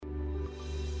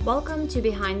Welcome to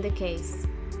Behind the Case,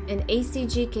 an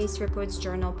ACG Case Reports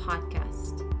Journal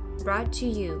podcast, brought to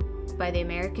you by the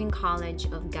American College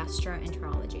of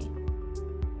Gastroenterology.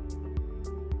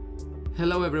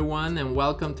 Hello everyone and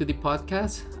welcome to the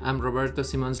podcast. I'm Roberto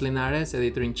Simons Linares,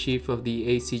 Editor-in-Chief of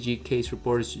the ACG Case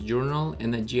Reports Journal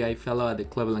and a GI Fellow at the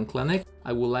Cleveland Clinic.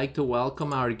 I would like to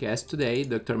welcome our guest today,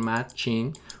 Dr. Matt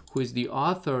Chin, who is the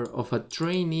author of a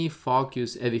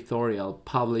trainee-focused editorial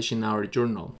published in our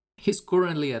journal. He's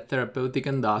currently a therapeutic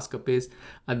endoscopist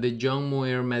at the John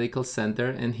Muir Medical Center,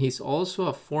 and he's also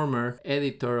a former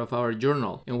editor of our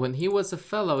journal. And when he was a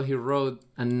fellow, he wrote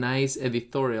a nice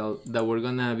editorial that we're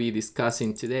going to be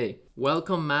discussing today.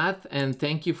 Welcome, Matt, and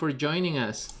thank you for joining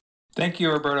us. Thank you,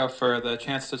 Roberto, for the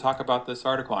chance to talk about this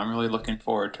article. I'm really looking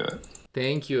forward to it.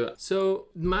 Thank you. So,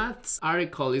 Matt's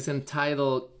article is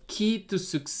entitled Key to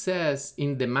Success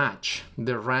in the Match,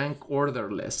 the Rank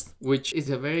Order List, which is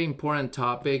a very important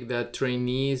topic that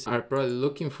trainees are probably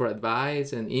looking for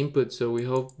advice and input. So we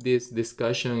hope this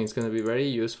discussion is going to be very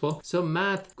useful. So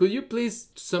Matt, could you please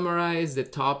summarize the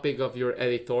topic of your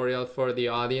editorial for the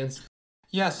audience?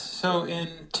 Yes, so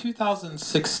in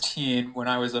 2016, when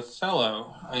I was a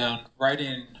fellow and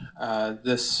writing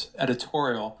this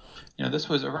editorial, this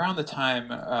was around the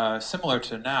time similar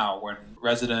to now when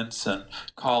residents and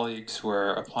colleagues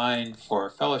were applying for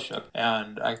fellowship.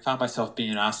 And I found myself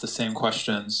being asked the same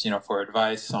questions, for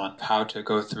advice on how to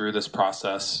go through this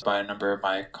process by a number of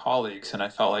my colleagues. And I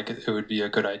felt like it would be a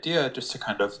good idea just to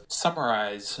kind of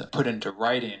summarize, put into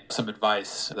writing some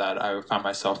advice that I found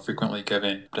myself frequently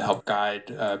giving to help guide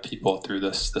people through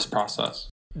this process.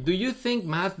 Do you think,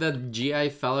 Matt, that GI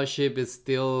fellowship is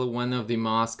still one of the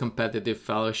most competitive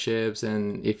fellowships?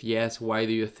 And if yes, why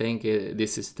do you think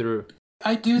this is true?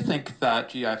 I do think that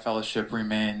GI fellowship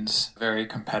remains very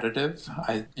competitive.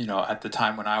 At the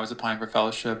time when I was applying for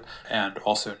fellowship, and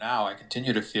also now, I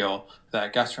continue to feel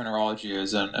that gastroenterology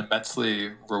is an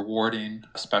immensely rewarding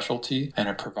specialty, and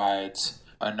it provides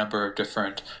a number of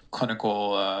different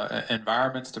clinical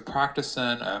environments to practice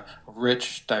in, a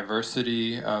rich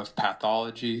diversity of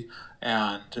pathology,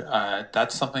 and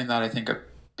that's something that I think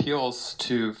appeals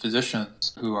to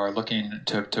physicians who are looking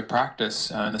to practice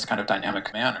in this kind of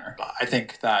dynamic manner. I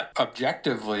think that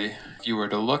objectively, if you were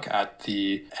to look at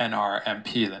the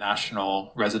NRMP, the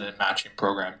National Resident Matching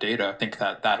Program data, I think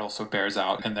that also bears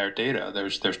out in their data.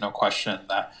 There's no question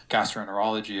that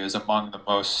gastroenterology is among the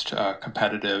most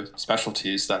competitive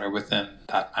specialties that are within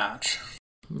that match.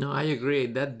 No, I agree.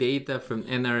 That data from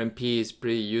NRMP is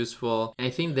pretty useful. I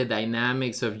think the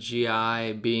dynamics of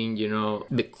GI being,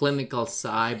 the clinical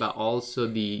side, but also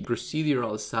the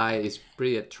procedural side is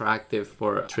pretty attractive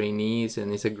for trainees,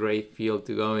 and it's a great field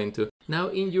to go into. Now,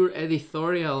 in your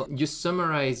editorial, you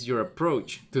summarize your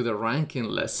approach to the ranking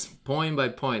list, point by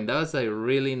point. That was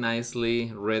really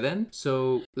nicely written.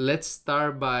 So let's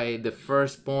start by the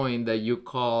first point that you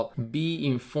call be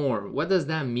informed. What does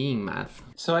that mean, Matt?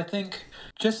 So I think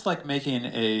just like making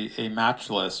a match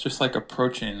list, just like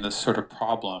approaching this sort of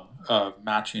problem of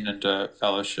matching into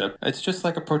fellowship, it's just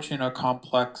like approaching a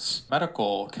complex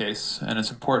medical case, and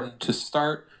it's important to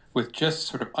start with just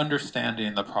sort of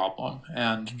understanding the problem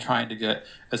and trying to get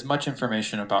as much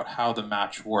information about how the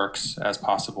match works as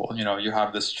possible. You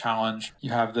have this challenge,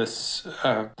 you have this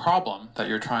problem that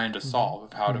you're trying to solve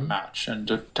of how to match. And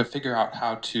to figure out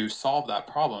how to solve that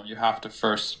problem, you have to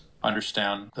first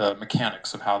understand the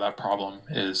mechanics of how that problem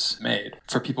is made.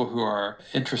 For people who are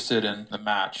interested in the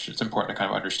match, it's important to kind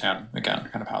of understand, again,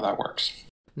 kind of how that works.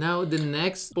 Now, the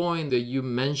next point that you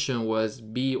mentioned was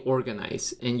be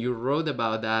organized, and you wrote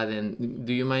about that. And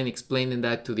do you mind explaining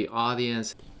that to the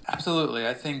audience? Absolutely.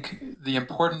 I think the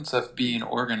importance of being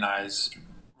organized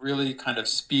really kind of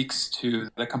speaks to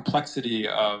the complexity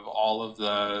of all of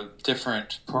the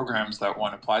different programs that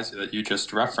one applies to that you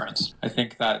just referenced. I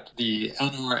think that the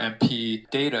NRMP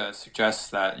data suggests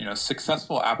that,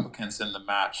 successful applicants in the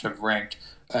match have ranked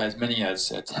as many as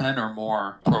 10 or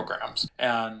more programs.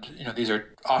 And, these are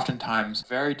oftentimes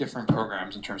very different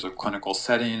programs in terms of clinical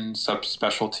settings,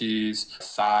 subspecialties,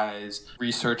 size,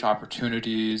 research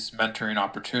opportunities, mentoring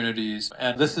opportunities.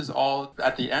 And this is all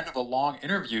at the end of a long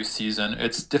interview season.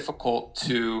 It's difficult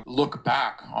to look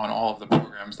back on all of the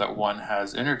programs that one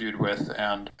has interviewed with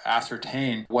and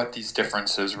ascertain what these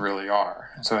differences really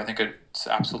are. And so I think it's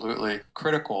absolutely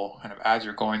critical kind of as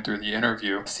you're going through the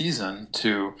interview season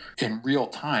to, in real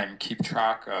time, keep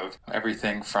track of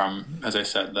everything from, as I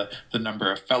said, the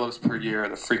number of fellows per year,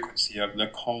 the frequency of the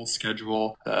call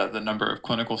schedule, the number of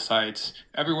clinical sites,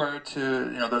 everywhere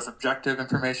to, those objective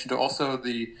information to also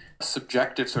the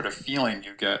subjective sort of feeling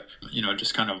you get,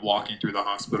 just kind of walking through the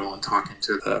hospital and talking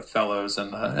to the fellows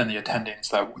and the attendings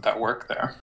that work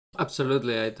there.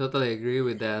 Absolutely, I totally agree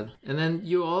with that. And then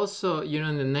you also,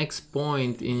 in the next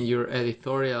point in your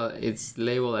editorial, it's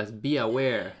labeled as "be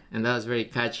aware," and that was very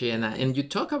catchy. And you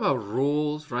talk about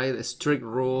rules, right? Strict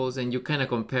rules, and you kind of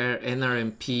compare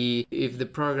NRMP. If the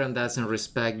program doesn't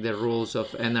respect the rules of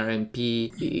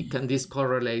NRMP, can this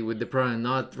correlate with the program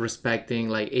not respecting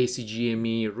like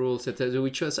ACGME rules, etc.?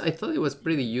 Which was, I thought it was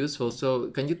pretty useful. So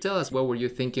can you tell us what were you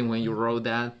thinking when you wrote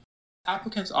that?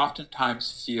 Applicants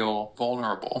oftentimes feel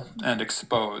vulnerable and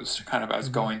exposed kind of as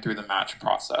going through the match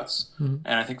process.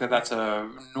 And I think that that's a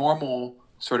normal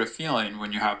sort of feeling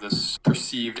when you have this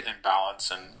perceived imbalance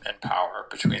in power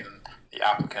between the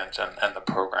applicant and the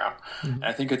program. And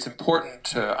I think it's important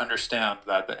to understand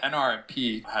that the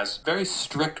NRMP has very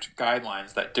strict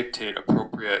guidelines that dictate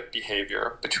appropriate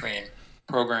behavior between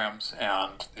programs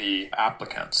and the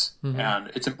applicants.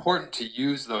 And it's important to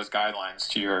use those guidelines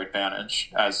to your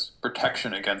advantage as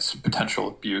protection against potential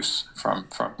abuse from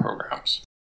programs.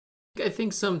 I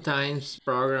think sometimes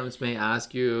programs may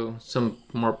ask you some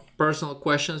more personal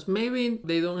questions. Maybe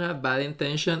they don't have bad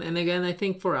intention. And again, I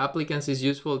think for applicants, it's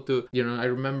useful to, I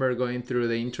remember going through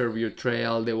the interview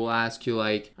trail, they will ask you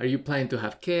like, are you planning to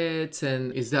have kids?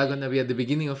 And is that going to be at the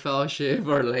beginning of fellowship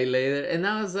or like later? And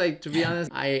I was like, to be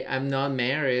honest, I'm not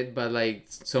married, but like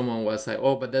someone was like,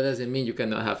 oh, but that doesn't mean you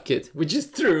cannot have kids, which is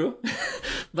true.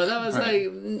 But I was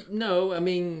like, no, I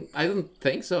mean, I don't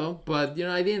think so. But,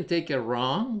 I didn't take it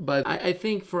wrong. But I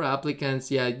think for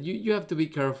applicants, you have to be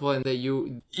careful and that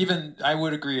Even I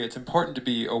would agree, it's important to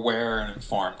be aware and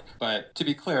informed. But to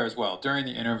be clear as well, during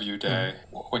the interview day,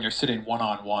 when you're sitting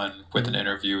one-on-one with an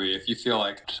interviewee, if you feel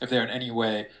like if they're in any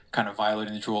way kind of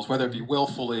violating these rules, whether it be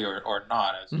willfully or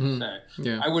not, as you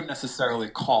say, I wouldn't necessarily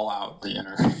call out the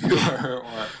interviewer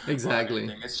or exactly. Or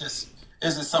anything. It's just,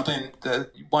 is it something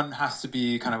that one has to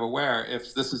be kind of aware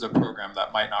if this is a program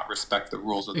that might not respect the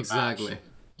rules of the match?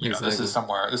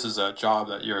 This is a job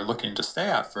that you're looking to stay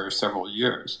at for several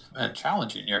years, and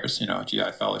challenging years, a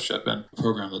GI fellowship, and a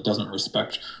program that doesn't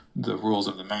respect the rules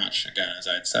of the match, again, as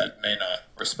I had said, may not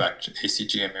respect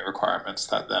ACGME requirements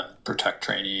that then protect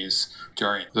trainees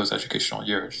during those educational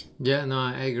years. Yeah, no,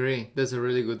 I agree. That's a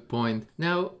really good point.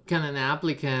 Now, can an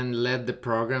applicant let the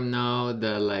program know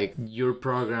that like your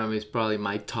program is probably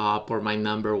my top or my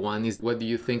number one? What do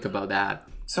you think about that?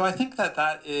 So I think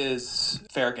that is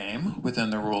fair game within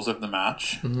the rules of the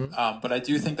match. But I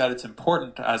do think that it's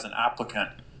important as an applicant,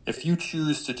 if you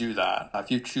choose to do that,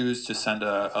 if you choose to send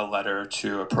a letter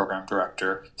to a program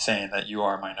director saying that you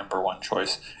are my number one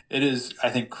choice, it is, I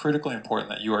think, critically important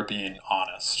that you are being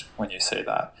honest when you say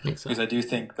that. Exactly. Because I do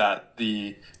think that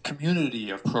the community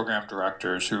of program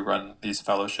directors who run these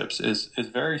fellowships is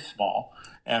very small,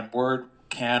 and word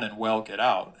can and will get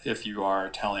out if you are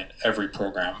telling every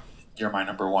program, you're my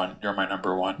number one, you're my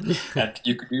number one. And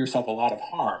you could do yourself a lot of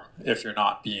harm if you're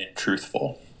not being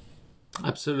truthful.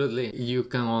 Absolutely. You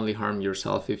can only harm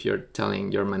yourself if you're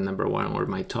telling you're my number one or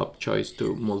my top choice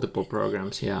to multiple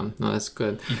programs. Yeah, no, that's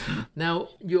good. Now,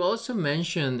 you also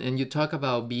mentioned and you talk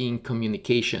about being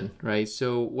communication, right?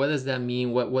 So what does that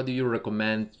mean? What do you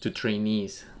recommend to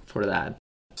trainees for that?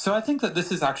 So I think that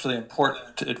this is actually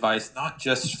important advice, not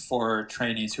just for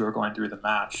trainees who are going through the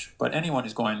match, but anyone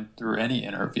who's going through any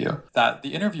interview, that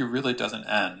the interview really doesn't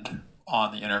end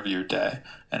on the interview day.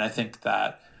 And I think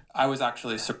that I was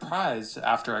actually surprised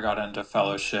after I got into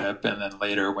fellowship and then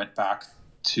later went back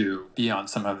to be on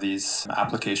some of these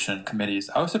application committees.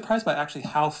 I was surprised by actually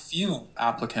how few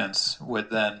applicants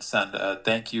would then send a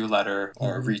thank you letter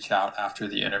or reach out after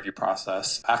the interview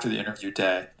process, after the interview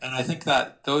day. And I think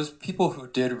that those people who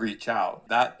did reach out,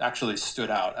 that actually stood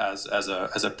out as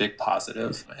a big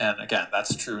positive. And again,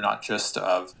 that's true not just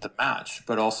of the match,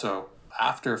 but also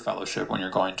after fellowship when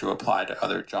you're going to apply to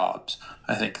other jobs.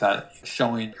 I think that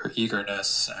showing your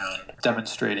eagerness and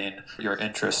demonstrating your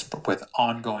interest with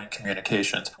ongoing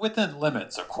communications within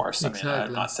limits, of course. Exactly. I mean,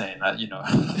 I'm not saying that, you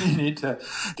need to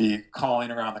be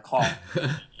calling around the clock,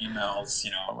 emails,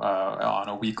 on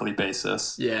a weekly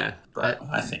basis. Yeah. But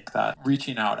I think that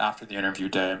reaching out after the interview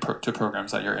day to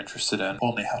programs that you're interested in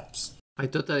only helps. I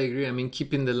totally agree. I mean,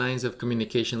 keeping the lines of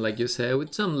communication, like you said,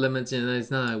 with some limits, it's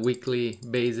not a weekly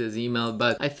basis email,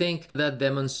 but I think that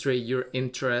demonstrates your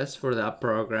interest for that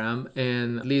program,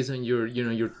 and at least on your,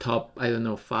 your top,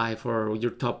 5 or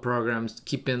your top programs,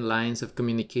 keeping lines of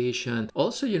communication.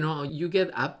 Also, you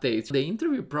get updates. The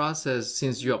interview process,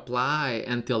 since you apply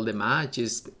until the match,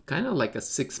 is kind of like a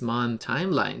 6-month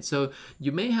timeline. So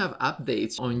you may have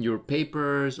updates on your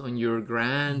papers, on your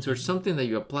grants, or something that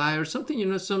you apply, or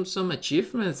something, some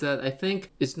achievements that I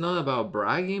think it's not about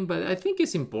bragging, but I think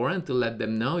it's important to let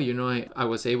them know, I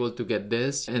was able to get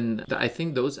this. And I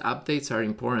think those updates are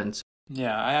important.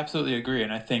 Yeah, I absolutely agree.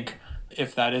 And I think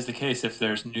if that is the case, if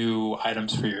there's new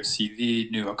items for your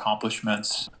CV, new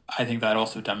accomplishments, I think that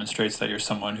also demonstrates that you're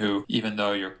someone who, even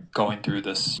though you're going through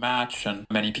this match and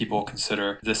many people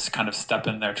consider this kind of step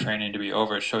in their training to be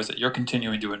over, it shows that you're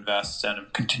continuing to invest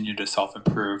and continue to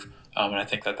self-improve. And I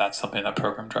think that that's something that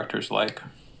program directors like.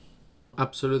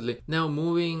 Absolutely. Now,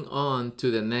 moving on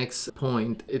to the next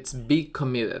point, it's be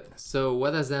committed. So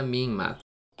what does that mean, Matt?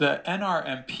 The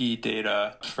NRMP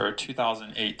data for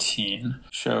 2018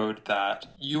 showed that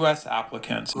U.S.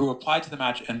 applicants who applied to the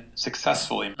match and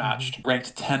successfully matched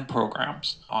ranked 10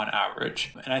 programs on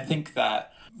average. And I think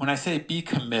that when I say be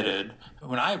committed,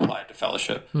 when I applied to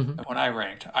fellowship, when I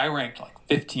ranked like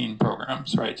 15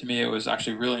 programs, right? To me, it was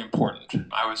actually really important.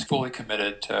 I was fully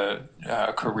committed to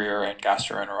a career in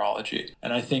gastroenterology.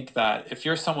 And I think that if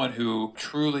you're someone who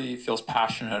truly feels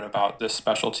passionate about this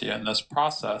specialty and this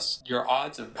process, your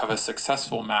odds of a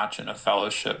successful match in a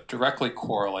fellowship directly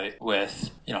correlate with,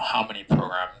 how many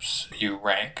programs you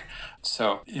rank.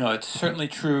 So, it's certainly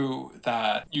true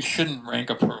that you shouldn't rank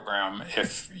a program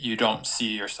if you don't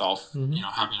see yourself,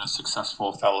 having a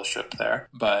successful fellowship there.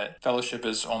 But fellowship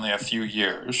is only a few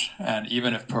years. And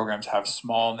even if programs have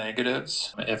small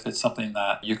negatives, if it's something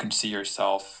that you can see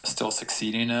yourself still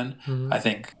succeeding in, I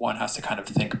think one has to kind of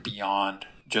think beyond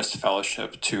just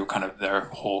fellowship to kind of their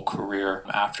whole career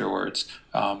afterwards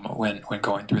when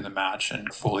going through the match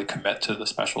and fully commit to the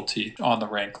specialty on the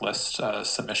rank list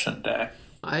submission day.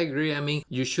 I agree. I mean,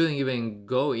 you shouldn't even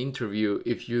go interview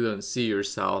if you don't see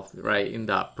yourself right in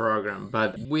that program.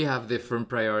 But we have different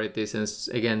priorities. And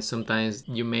again, sometimes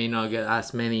you may not get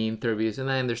as many interviews. And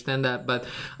I understand that. But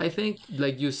I think,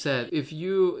 like you said, if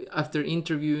you, after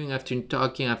interviewing, after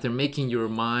talking, after making your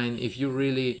mind, if you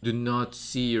really do not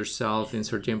see yourself in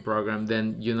certain program,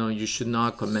 then, you should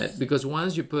not commit. Because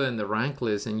once you put in the rank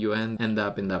list and you end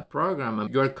up in that program,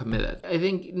 you're committed. I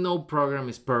think no program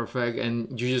is perfect.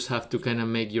 And you just have to kind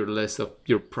of make your list of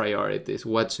your priorities,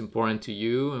 what's important to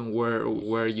you and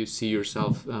where you see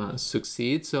yourself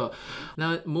succeed. So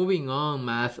now moving on,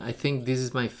 Matt, I think this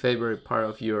is my favorite part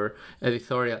of your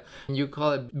editorial. You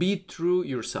call it be true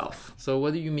yourself. So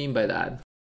what do you mean by that?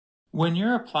 When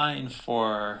you're applying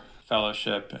for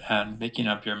fellowship and making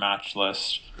up your match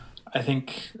list, I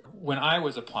think when I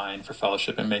was applying for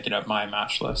fellowship and making up my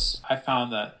match list, I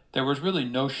found that there was really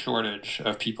no shortage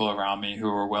of people around me who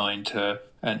were willing to,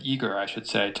 and eager, I should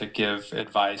say, to give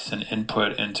advice and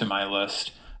input into my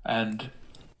list. And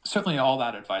certainly all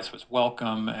that advice was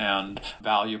welcome and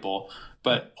valuable.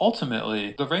 But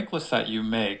ultimately, the rank list that you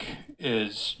make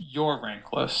is your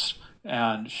rank list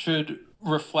and should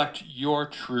reflect your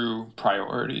true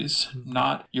priorities,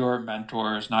 not your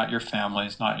mentors, not your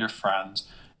families, not your friends.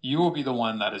 You will be the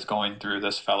one that is going through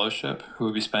this fellowship, who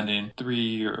will be spending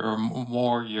 3 or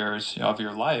more years of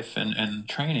your life in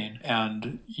training,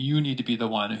 and you need to be the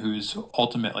one who's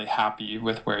ultimately happy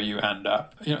with where you end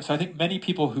up. So I think many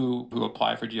people who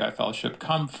apply for GI fellowship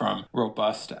come from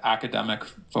robust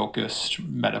academic-focused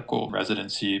medical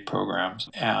residency programs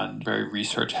and very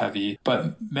research-heavy.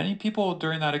 But many people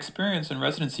during that experience in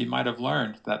residency might have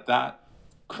learned that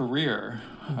career,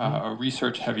 a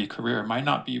research-heavy career, might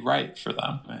not be right for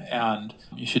them. And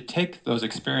you should take those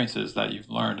experiences that you've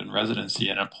learned in residency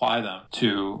and apply them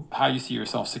to how you see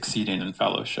yourself succeeding in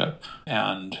fellowship,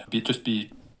 and just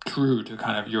be true to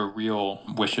kind of your real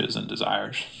wishes and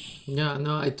desires. Yeah,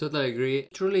 no, I totally agree.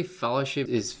 Truly, fellowship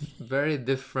is very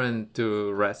different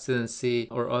to residency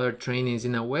or other trainings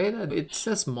in a way that it's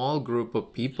a small group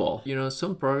of people.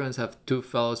 Some programs have 2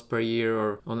 fellows per year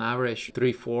or on average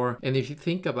 3, 4. And if you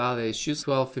think about it, it's just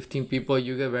 12, 15 people.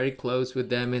 You get very close with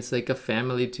them. It's like a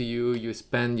family to you. You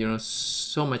spend,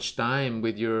 so much time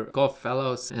with your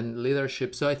co-fellows and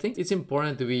leadership. So I think it's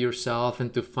important to be yourself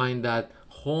and to find that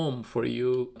home for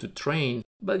you to train.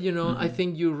 But I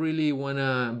think you really want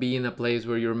to be in a place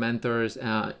where your mentors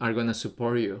are going to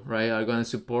support you, right? Are going to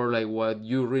support like what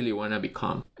you really want to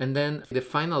become. And then the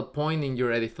final point in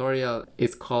your editorial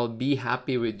is called be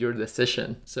happy with your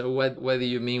decision. So what do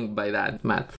you mean by that,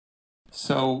 Matt?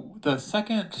 So the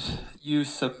second you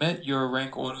submit your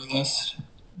rank order list,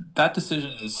 that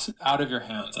decision is out of your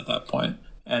hands at that point.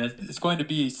 And it's going to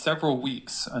be several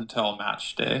weeks until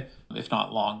match day, if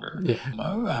not longer. Yeah.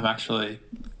 I'm actually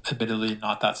admittedly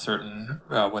not that certain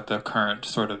what the current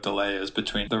sort of delay is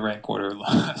between the rank order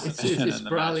submission it's and the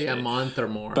probably match a day. month or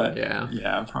more. But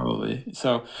yeah, probably.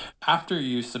 So after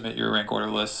you submit your rank order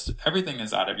list, everything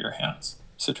is out of your hands.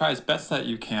 So try as best that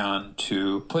you can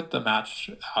to put the match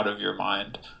out of your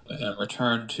mind and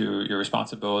return to your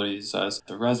responsibilities as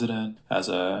a resident, as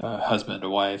a husband, a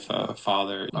wife, a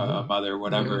father, a mother,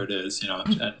 whatever it is,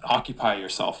 and occupy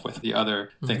yourself with the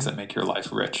other things that make your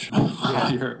life rich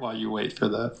while you wait for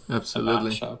the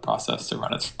match process to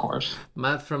run its course.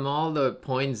 Matt, from all the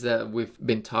points that we've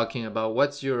been talking about,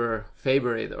 what's your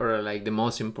favorite or like the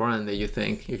most important that you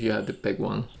think, if you had to pick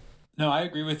one? No, I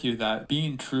agree with you that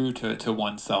being true to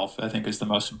oneself, I think, is the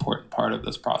most important part of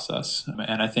this process.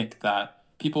 And I think that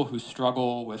people who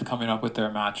struggle with coming up with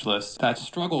their match list, that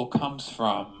struggle comes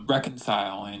from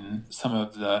reconciling some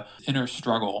of the inner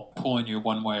struggle pulling you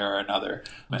one way or another.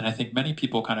 And I think many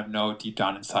people kind of know deep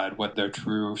down inside what their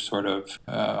true sort of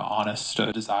honest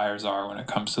desires are when it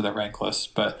comes to the rank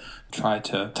list, but try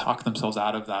to talk themselves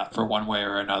out of that for one way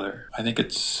or another. I think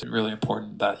it's really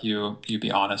important that you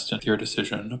be honest in your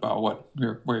decision about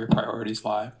where your priorities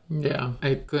lie. Yeah,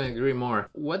 I couldn't agree more.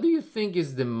 What do you think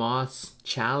is the most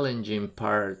challenging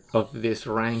part of this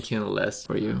ranking list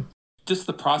for you? Just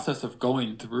the process of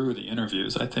going through the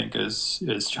interviews, I think, is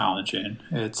challenging.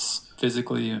 It's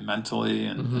physically and mentally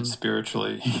and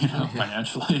spiritually,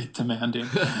 financially demanding.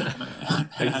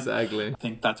 Exactly. I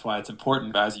think that's why it's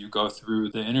important as you go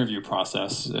through the interview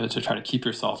process to try to keep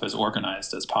yourself as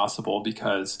organized as possible,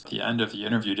 because at the end of the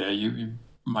interview day, you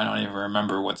might not even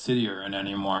remember what city you're in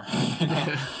anymore,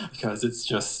 because it's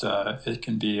just it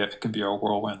can be a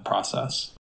whirlwind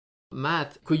process.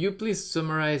 Matt, could you please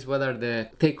summarize what are the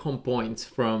take-home points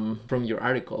from your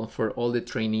article for all the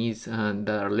trainees that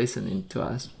are listening to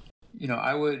us?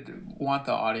 I would want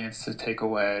the audience to take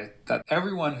away that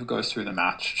everyone who goes through the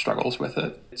match struggles with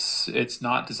it. It's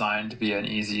not designed to be an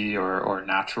easy or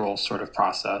natural sort of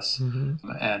process.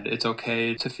 And it's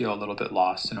okay to feel a little bit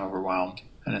lost and overwhelmed.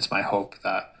 And it's my hope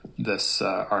that this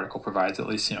article provides at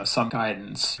least some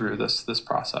guidance through this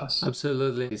process.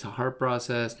 Absolutely. It's a hard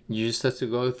process. You just have to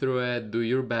go through it, do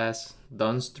your best,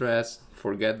 don't stress,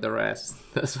 forget the rest.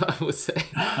 That's what I would say.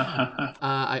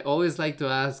 I always like to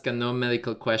ask a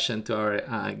non-medical question to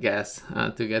our guests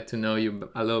to get to know you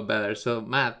a little better. So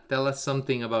Matt, tell us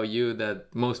something about you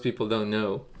that most people don't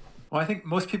know. Well, I think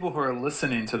most people who are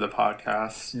listening to the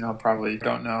podcast, probably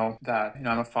don't know that,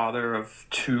 I'm a father of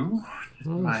 2.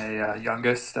 My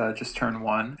youngest just turned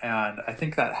 1. And I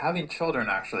think that having children,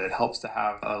 actually, it helps to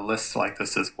have a list like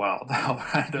this as well to help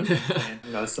kind of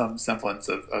maintain, some semblance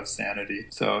of sanity.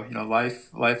 So,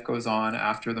 life goes on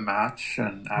after the match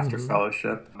and after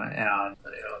fellowship. And,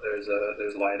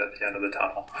 there's light at the end of the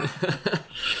tunnel.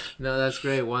 No, that's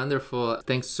great. Wonderful.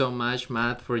 Thanks so much,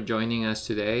 Matt, for joining us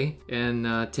today.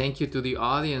 And thank you to the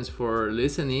audience for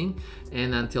listening.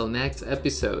 And until next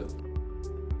episode.